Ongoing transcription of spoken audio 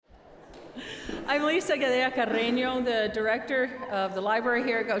I'm Lisa Gadea Carreño, the director of the library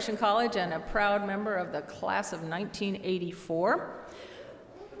here at Goshen College and a proud member of the class of 1984.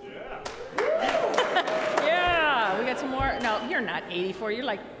 Yeah, we got some more. No, you're not 84, you're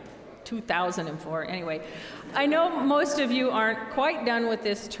like 2004. Anyway, I know most of you aren't quite done with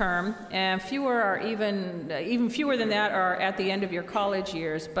this term, and fewer are even fewer than that are at the end of your college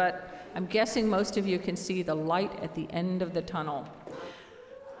years, but I'm guessing most of you can see the light at the end of the tunnel.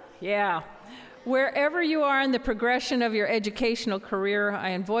 Yeah. Wherever you are in the progression of your educational career, I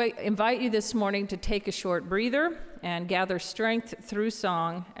invite you this morning to take a short breather and gather strength through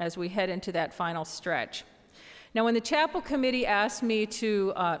song as we head into that final stretch. Now, when the chapel committee asked me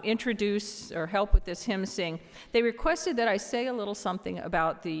to introduce or help with this hymn sing, they requested that I say a little something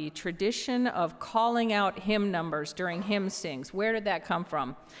about the tradition of calling out hymn numbers during hymn sings. Where did that come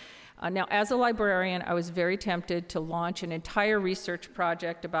from? Now, as a librarian, I was very tempted to launch an entire research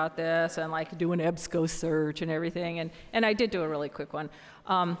project about this and like do an EBSCO search and everything, and I did do a really quick one.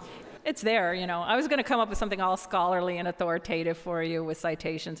 It's there, you know. I was going to come up with something all scholarly and authoritative for you with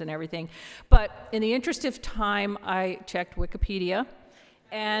citations and everything, but in the interest of time, I checked Wikipedia,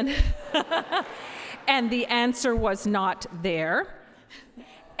 and and the answer was not there.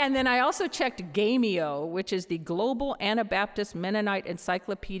 And then I also checked Gameo, which is the Global Anabaptist Mennonite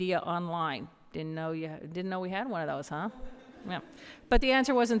Encyclopedia Online. Didn't know we had one of those, huh? Yeah. But the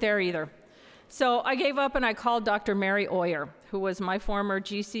answer wasn't there either. So I gave up and I called Dr. Mary Oyer, who was my former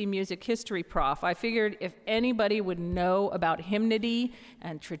GC music history prof. I figured if anybody would know about hymnody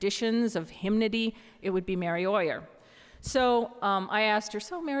and traditions of hymnody, it would be Mary Oyer. So I asked her,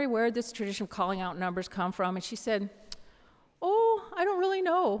 so Mary, where did this tradition of calling out numbers come from? And she said, oh, I don't really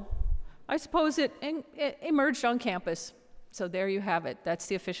know. I suppose it emerged on campus. So there you have it. That's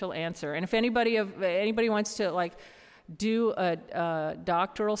the official answer. And if anybody wants to like do a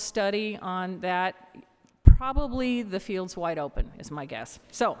doctoral study on that, probably the field's wide open, is my guess.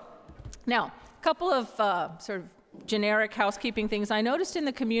 So now, a couple of sort of generic housekeeping things. I noticed in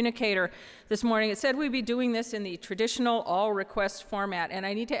the communicator this morning, it said we'd be doing this in the traditional all request format, and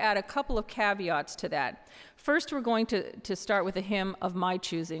I need to add a couple of caveats to that. First, we're going to start with a hymn of my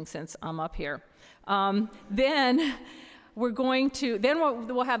choosing since I'm up here. Then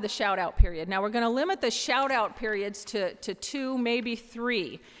we'll have the shout out period. Now we're going to limit the shout out periods to 2, maybe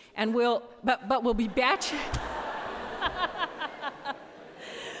 3, and we'll be batching.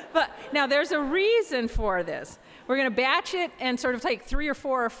 But now there's a reason for this. We're going to batch it and sort of take 3 or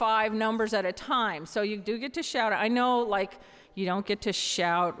 4 or 5 numbers at a time. So you do get to shout. I know, like, you don't get to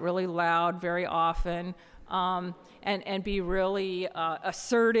shout really loud very often and be really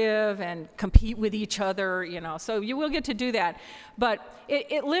assertive and compete with each other, you know. So you will get to do that. But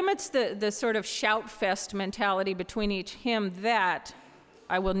it limits the sort of shout fest mentality between each hymn that,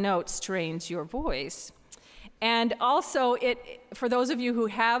 I will note, strains your voice. And also, for those of you who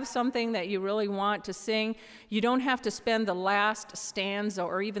have something that you really want to sing, you don't have to spend the last stanza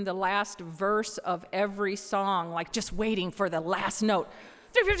or even the last verse of every song, like just waiting for the last note,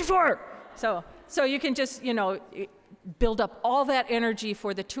 354. So you can just, you know, build up all that energy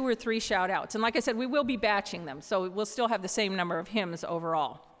for the 2 or 3 shout-outs. And like I said, we will be batching them, so we'll still have the same number of hymns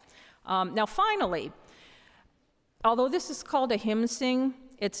overall. Now, finally, although this is called a hymn sing,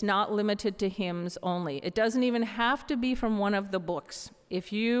 it's not limited to hymns only. It doesn't even have to be from one of the books.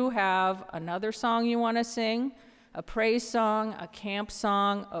 If you have another song you want to sing, a praise song, a camp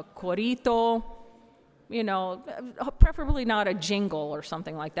song, a corito, you know, preferably not a jingle or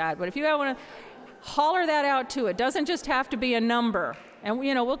something like that, but if you want to holler that out too. It doesn't just have to be a number, and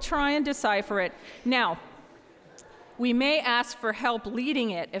you know, we'll try and decipher it. Now, we may ask for help leading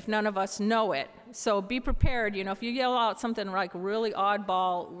it if none of us know it. So be prepared. You know, if you yell out something like really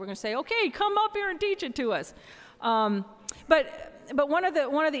oddball, we're going to say, "Okay, come up here and teach it to us." But one of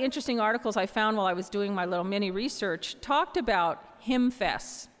the interesting articles I found while I was doing my little mini research talked about hymn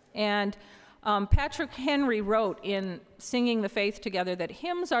fests. And Patrick Henry wrote in Singing the Faith Together that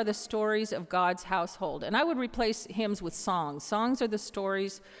hymns are the stories of God's household. And I would replace hymns with songs. Songs are the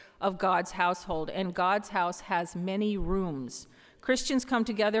stories of God's household, and God's house has many rooms. Christians come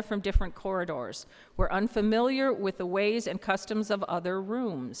together from different corridors. We're unfamiliar with the ways and customs of other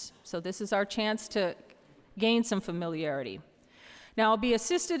rooms. So this is our chance to gain some familiarity. Now, I'll be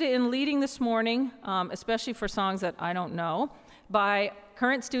assisted in leading this morning, especially for songs that I don't know, by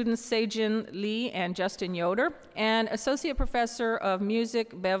current students Sejin Lee and Justin Yoder, and Associate Professor of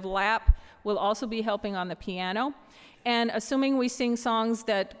Music Bev Lapp will also be helping on the piano. And assuming we sing songs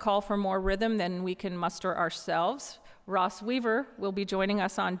that call for more rhythm than we can muster ourselves, Ross Weaver will be joining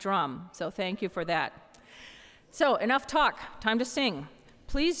us on drum, so thank you for that. So enough talk, time to sing.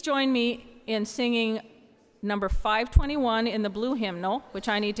 Please join me in singing number 521 in the blue hymnal, which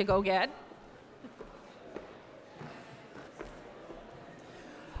I need to go get.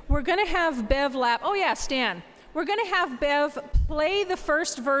 We're going to have Bev Stan. We're going to have Bev play the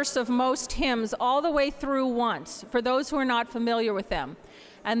first verse of most hymns all the way through once, for those who are not familiar with them.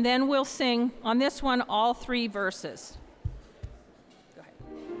 And then we'll sing, on this one, all 3 verses. Go ahead.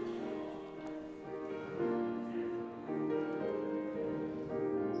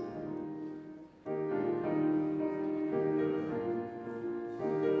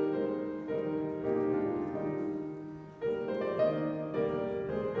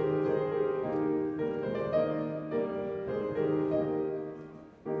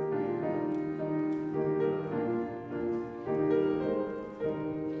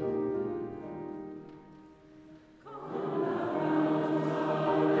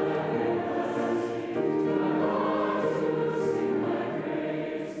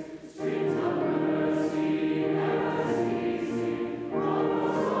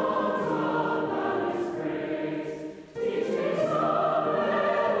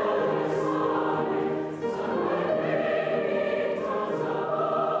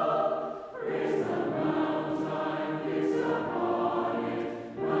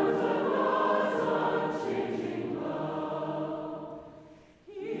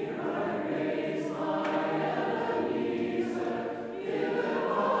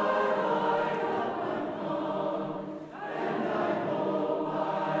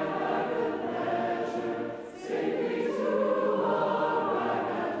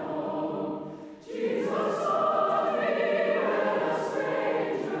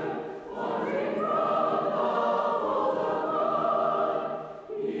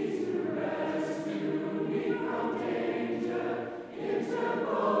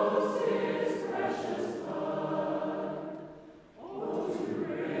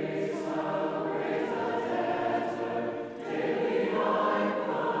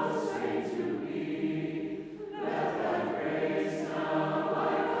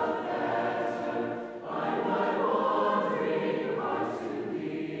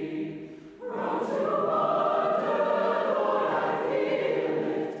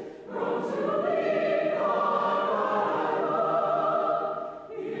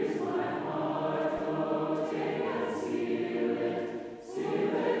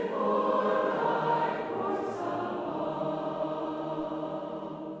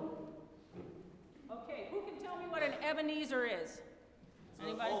 Ebenezer is?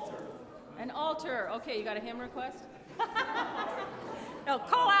 Anybody? An altar. Okay, you got a hymn request? No,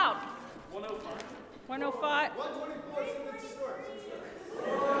 call out. 105. 105. 124, Sing the Story.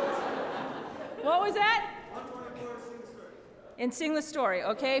 What was that? 124, Sing the Story. And Sing the Story.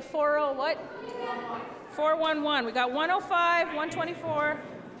 Okay, 40 what? 411. We got 105, 124.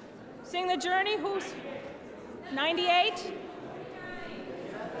 Sing the Journey. Who's 98?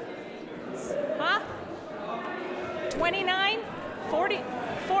 Huh? 29? 40?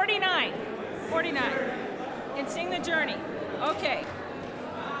 49. 49. And Sing the Journey. Okay.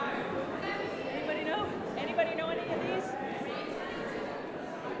 Anybody know? Anybody know any of these?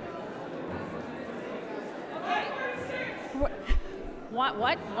 Okay. What?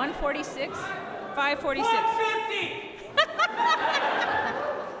 146? 546. 150!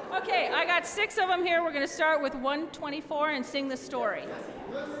 Okay, I got 6 of them here. We're going to start with 124 and Sing the Story.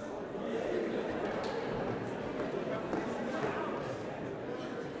 Sing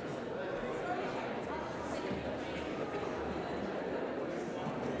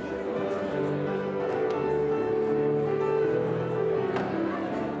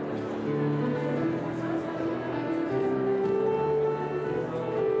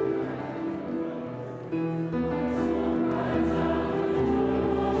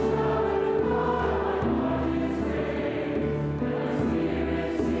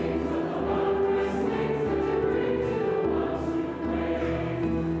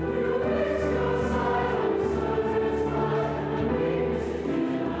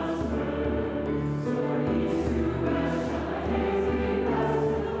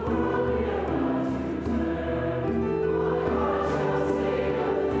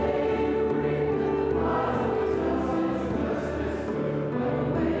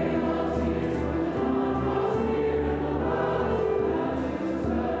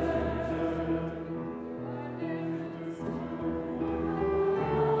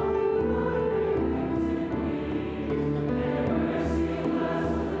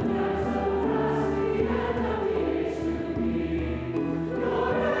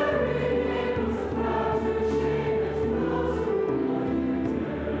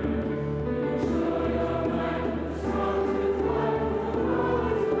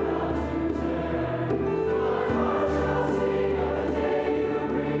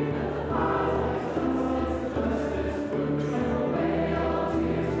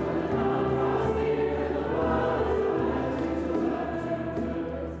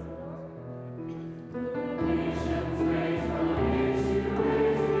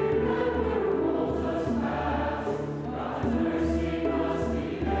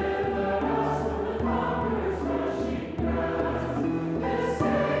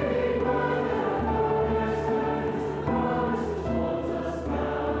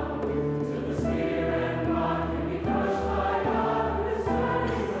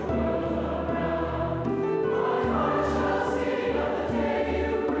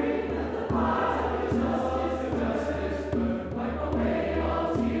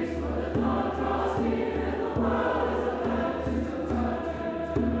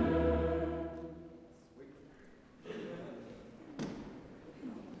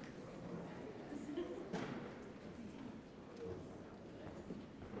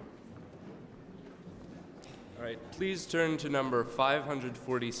All right, please turn to number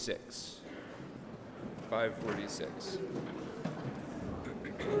 546. 546.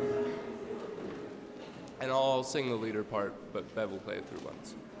 And I'll sing the leader part, but Bev will play it through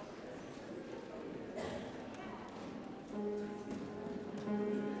once.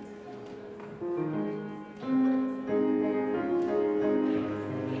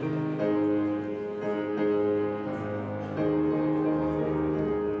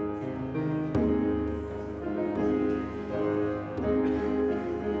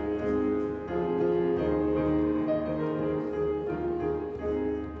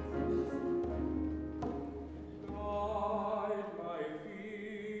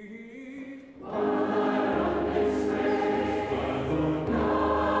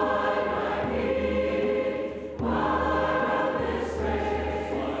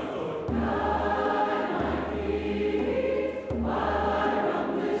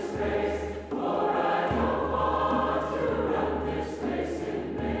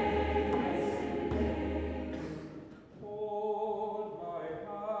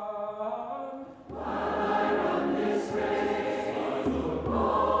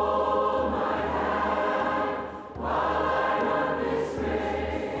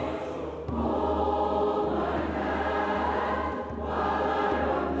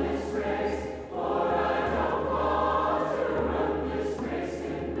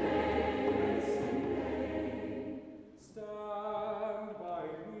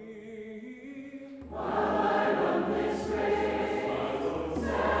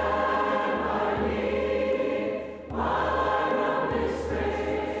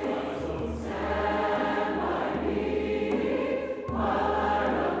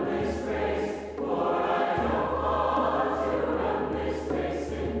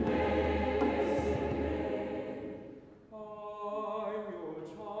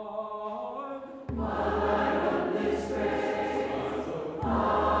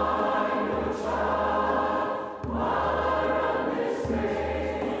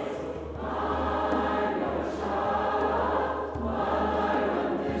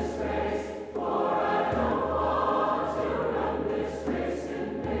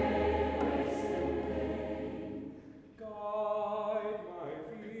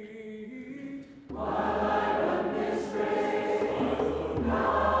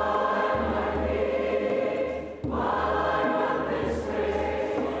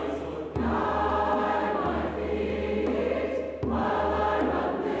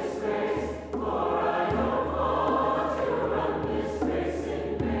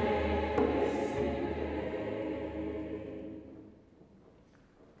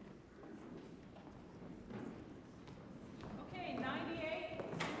 Okay, 98,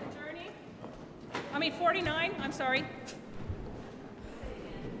 the journey. 49, I'm sorry.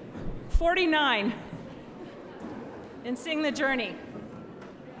 49, and sing the journey.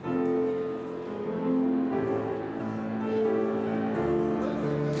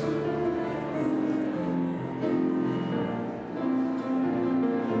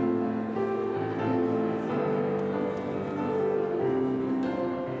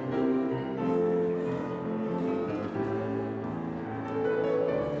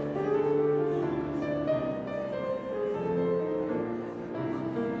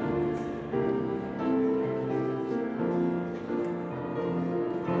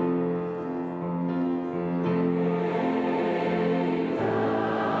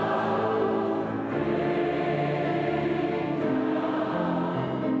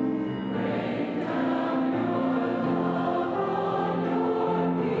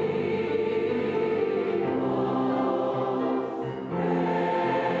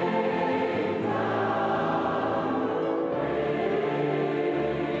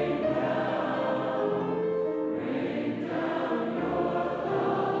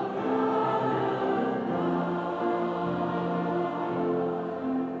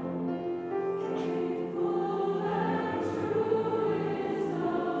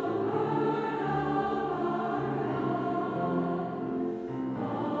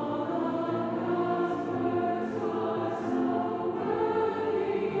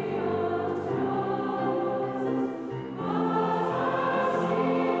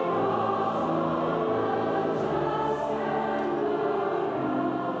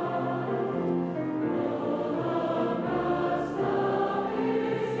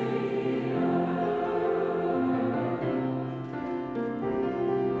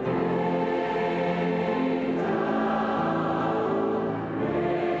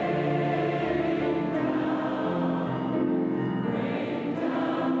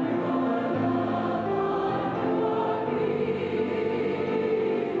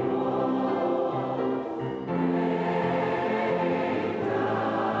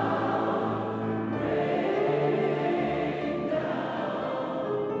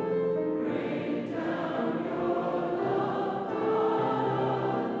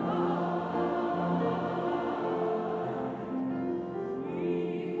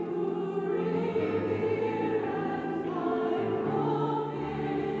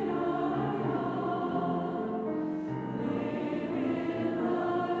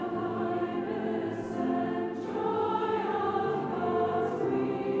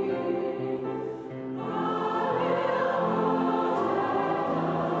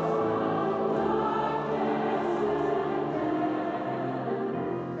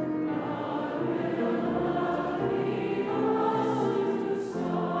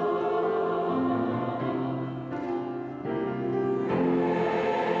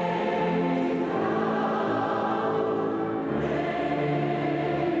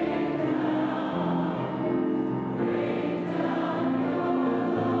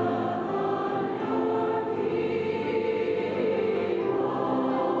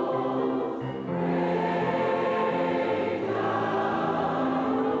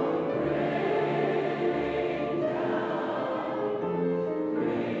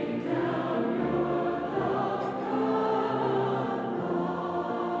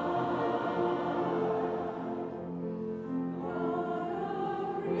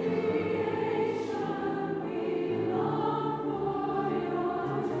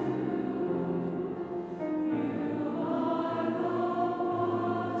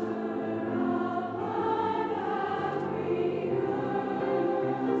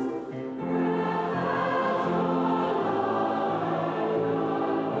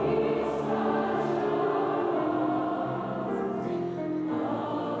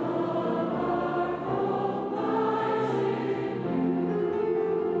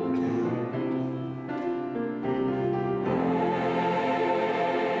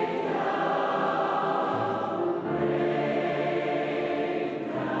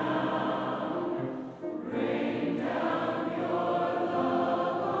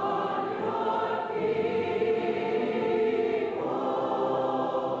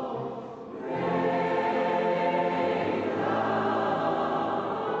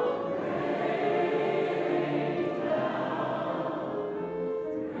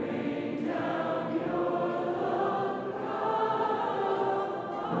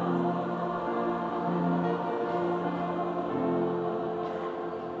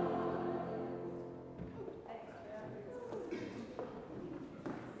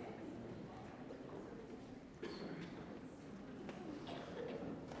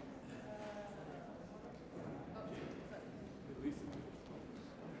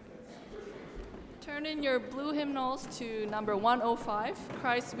 Turn in your blue hymnals to number 105,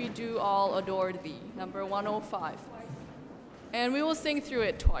 Christ we do all adore thee, number 105. And we will sing through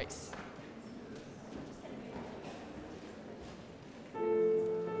it twice.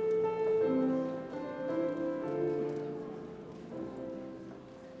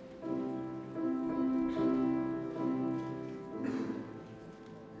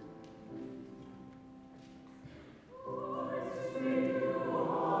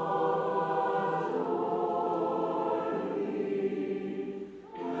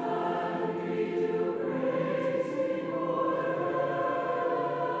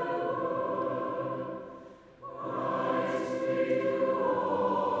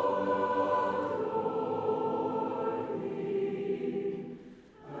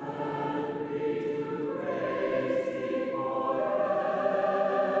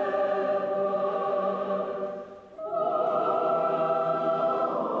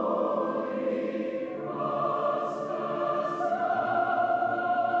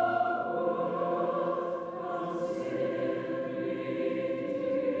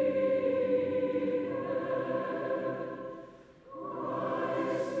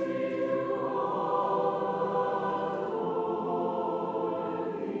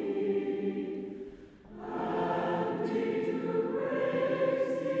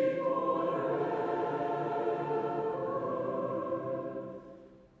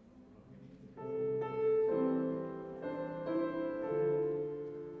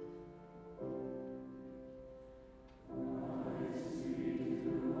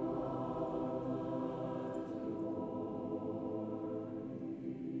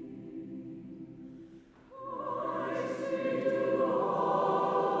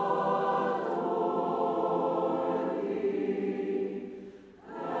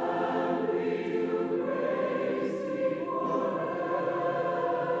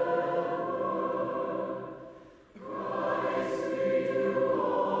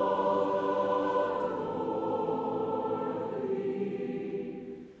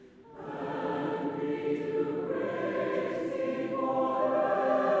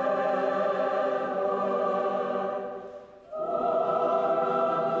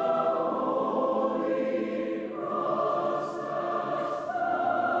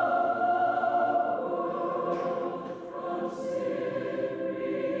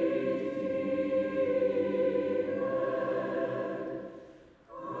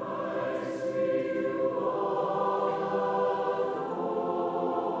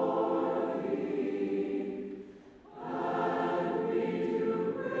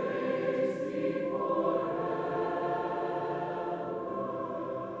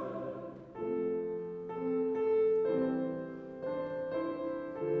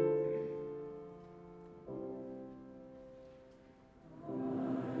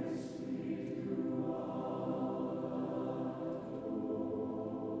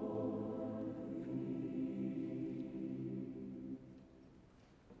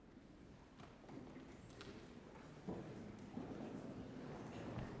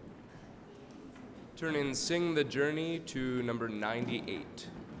 Turn in Sing the Journey to number 98.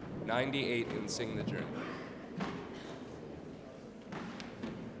 98 in Sing the Journey.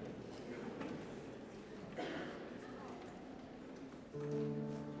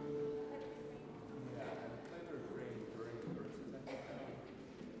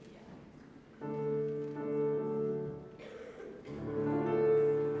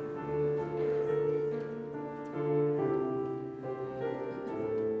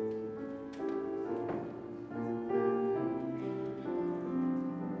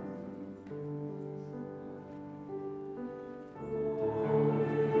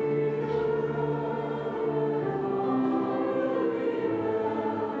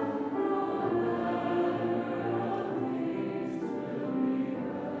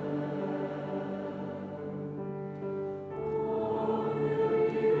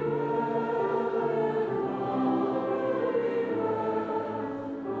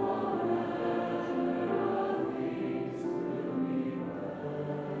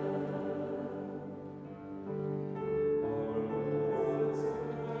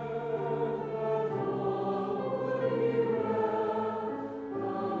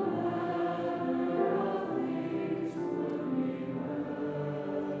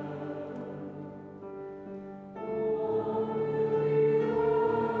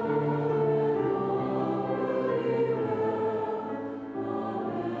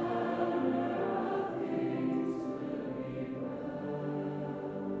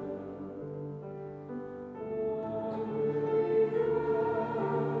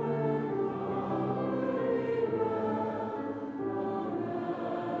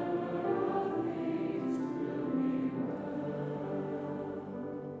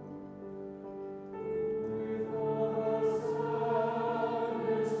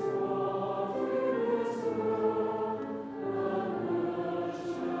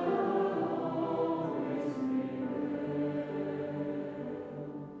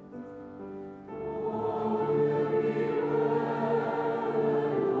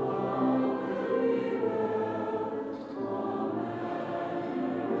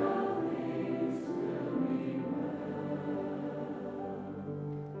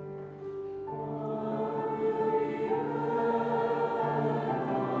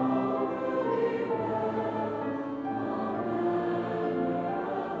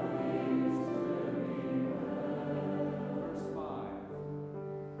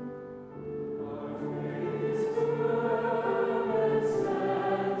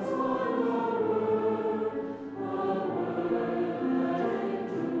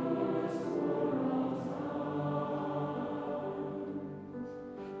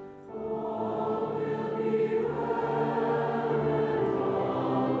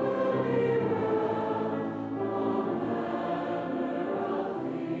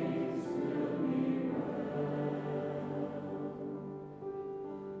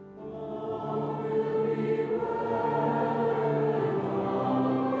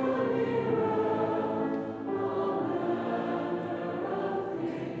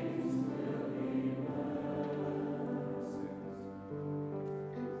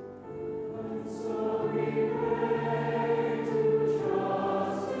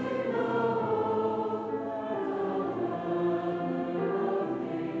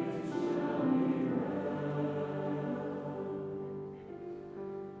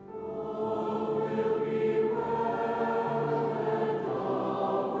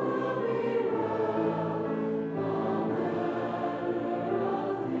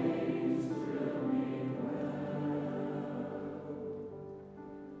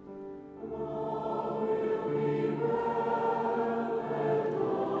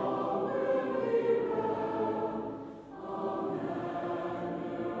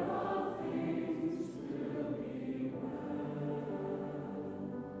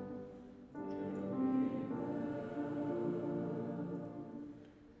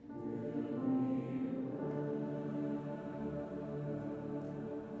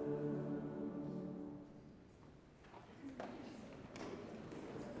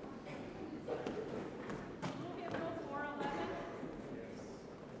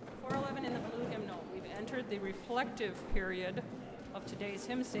 the reflective period of today's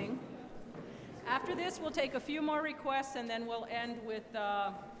hymn sing. After this, we'll take a few more requests, and then we'll end with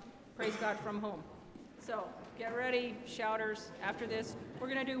Praise God from Whom. So get ready, shouters. After this, we're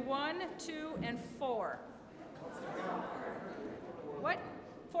going to do 1, 2, and 4. What?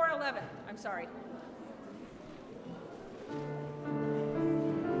 411. I'm sorry.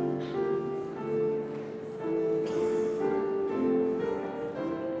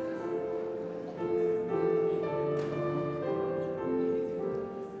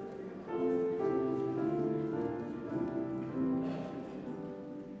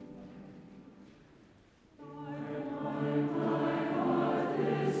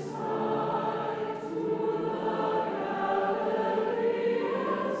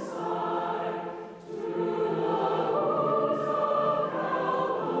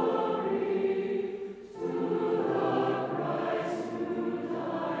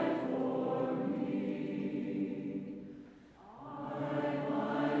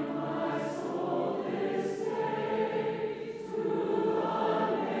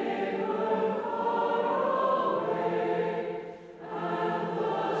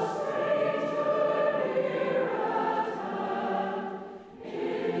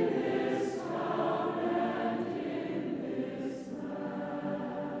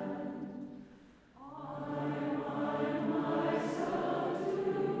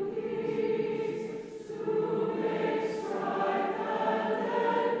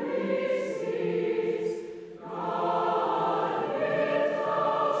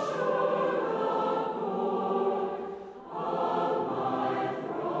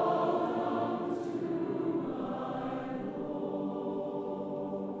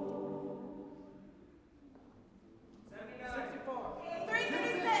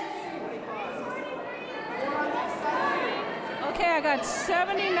 Okay, I got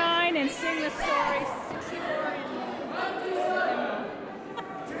 79 and Sing the Story, 64 and...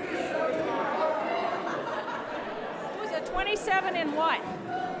 Who's it, 27 and what?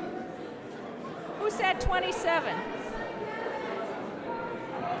 Who said 27?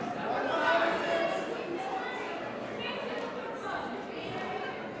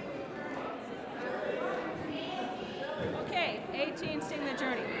 Okay, 18 Sing the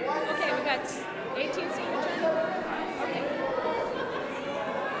Journey. Okay, we got 18 Sing the Journey. Okay.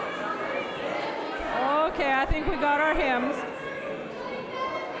 Okay, I think we got our hymns.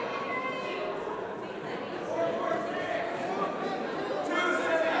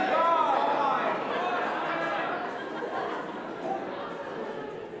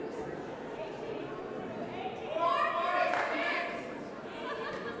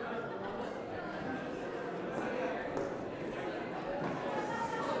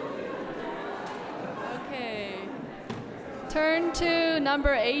 Okay. Turn to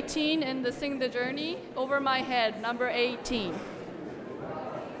number 18 in the Sing the Journey. Over my head, number 18.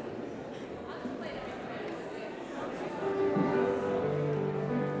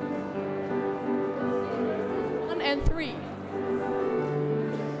 One and 3.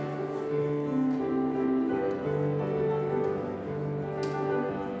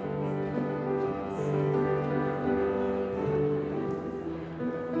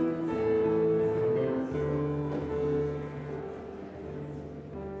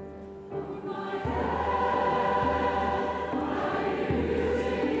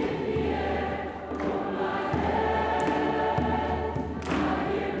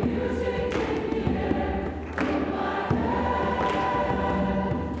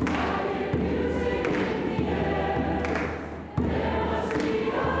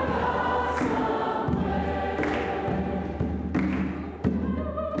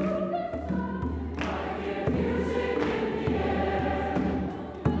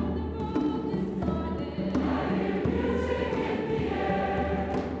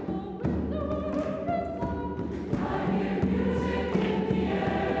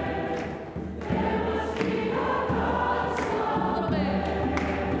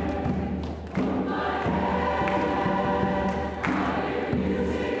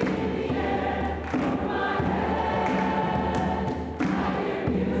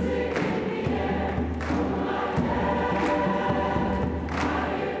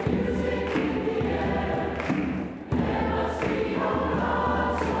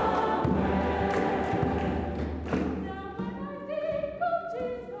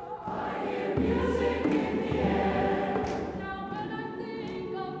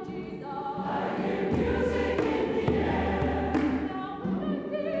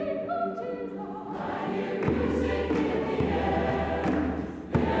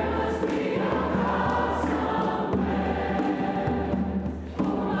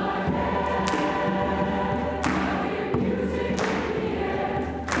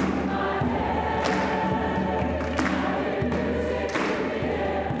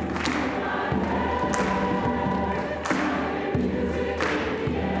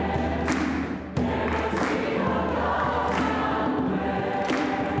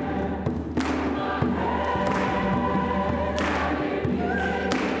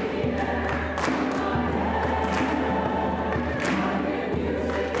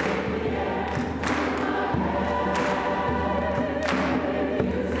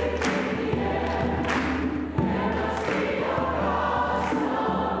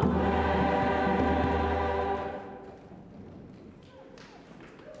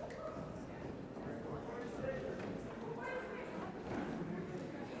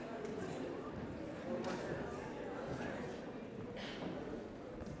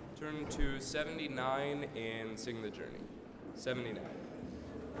 turn to 79 in Sing the Journey. 79.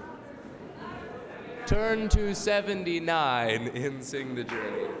 Turn to 79 in Sing the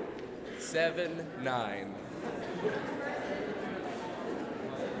Journey. 7-9.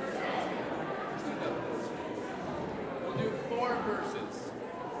 We'll do 4 verses.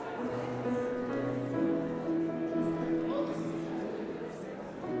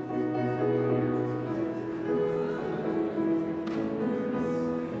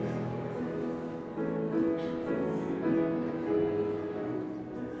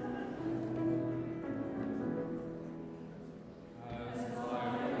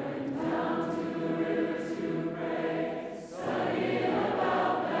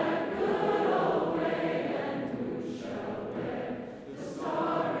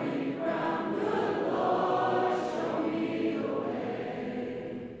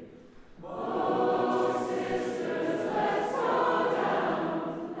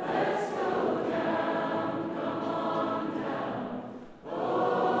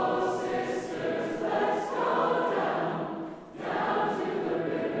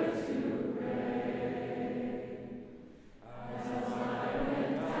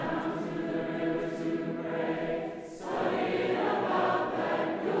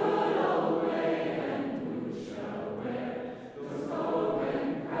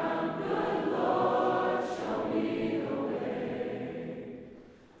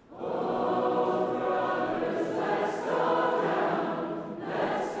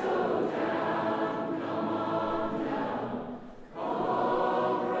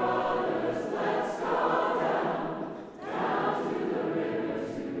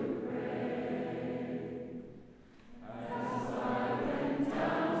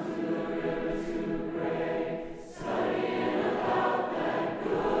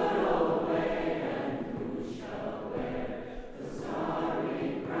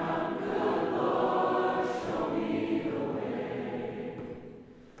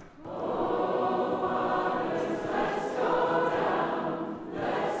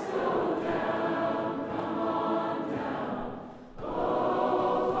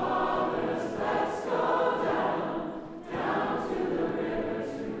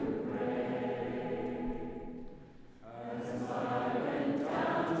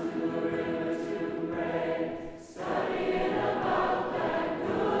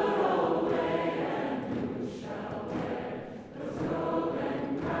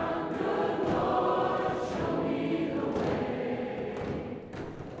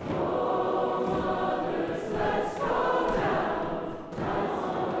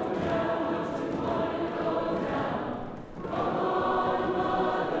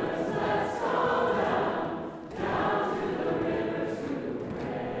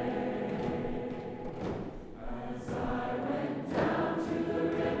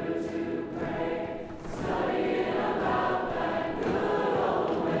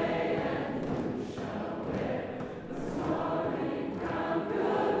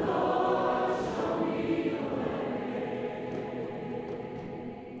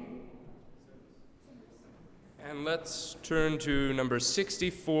 And let's turn to number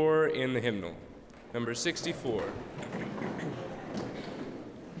 64 in the hymnal. Number 64.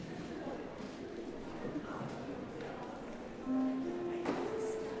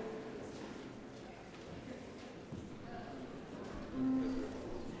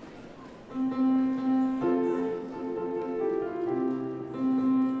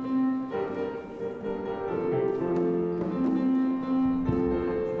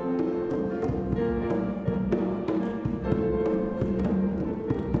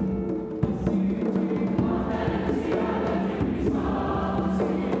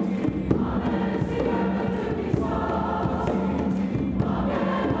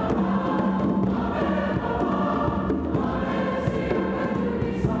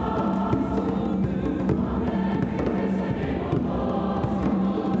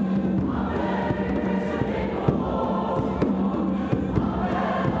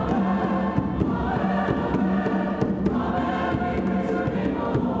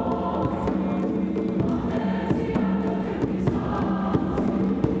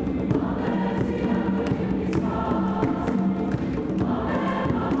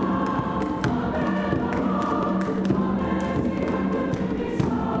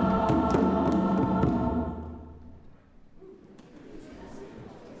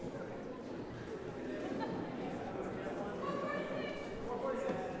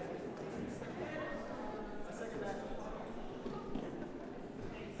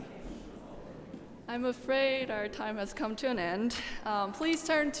 I'm afraid our time has come to an end. Please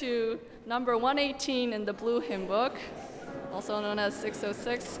turn to number 118 in the blue hymn book. also known as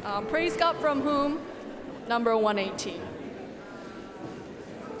 606. Praise God from whom? Number 118.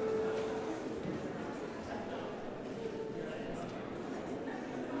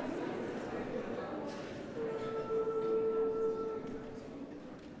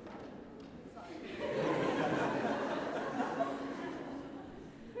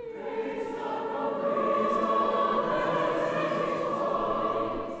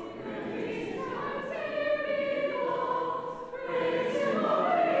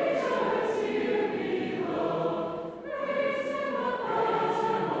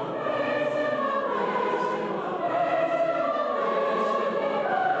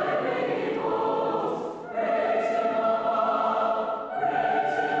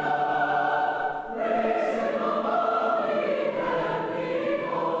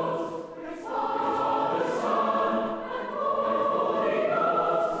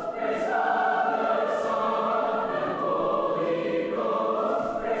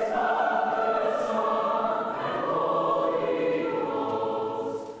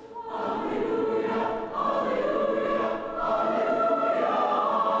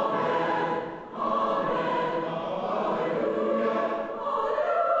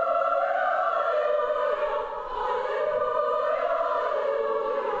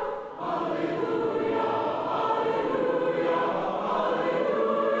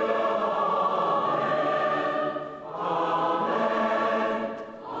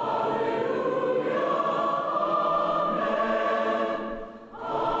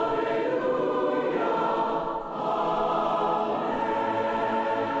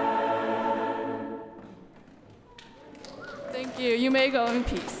 Thank you. You may go in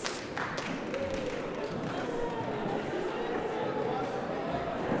peace.